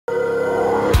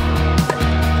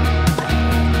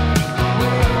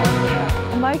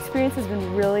experience has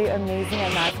been really amazing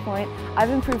at Matchpoint. I've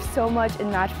improved so much,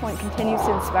 and Matchpoint continues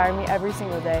to inspire me every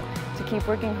single day to keep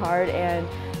working hard and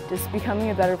just becoming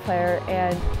a better player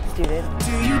and student.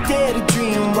 Do you dare to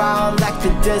dream wild like the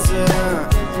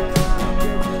desert?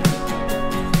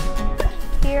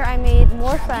 Here I made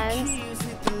more friends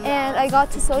and I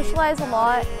got to socialize a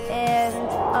lot, and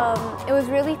it was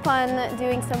really fun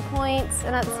doing some points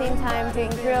and at the same time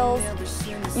doing drills.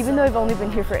 Even though I've only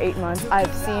been here for 8 months,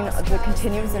 I've seen the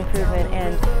continuous improvement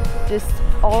and just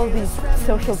all of these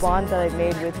social bonds that I've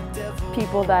made with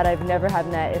people that I've never have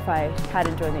met if I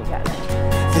hadn't joined the academy.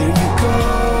 There you go,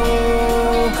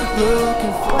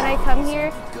 when I come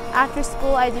here after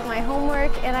school, I do my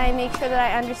homework and I make sure that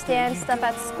I understand stuff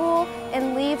at school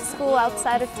and leave school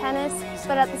outside of tennis,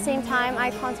 but at the same time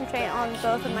I concentrate on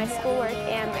both of my schoolwork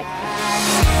and my tennis.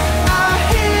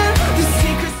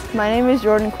 My name is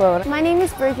Jordyn. My name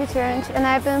is Burcu and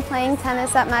I've been playing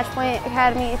tennis at Matchpoint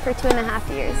Academy for 2.5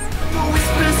 years.